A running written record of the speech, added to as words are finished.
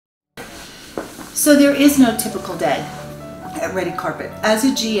So there is no typical day at Ready Carpet. As a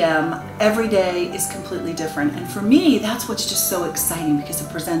GM, every day is completely different, and for me that's what's just so exciting, because it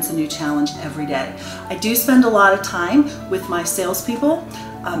presents a new challenge every day. I do spend a lot of time with my salespeople,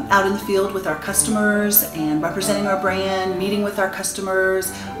 out in the field with our customers and representing our brand, meeting with our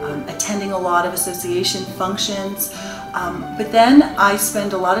customers, attending a lot of association functions. But then I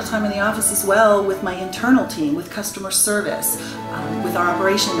spend a lot of time in the office as well with my internal team, with customer service, with our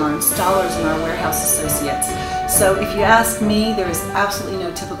operation, our installers, and our warehouse associates. So if you ask me, there is absolutely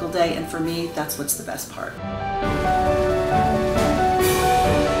no typical day, and for me, that's what's the best part.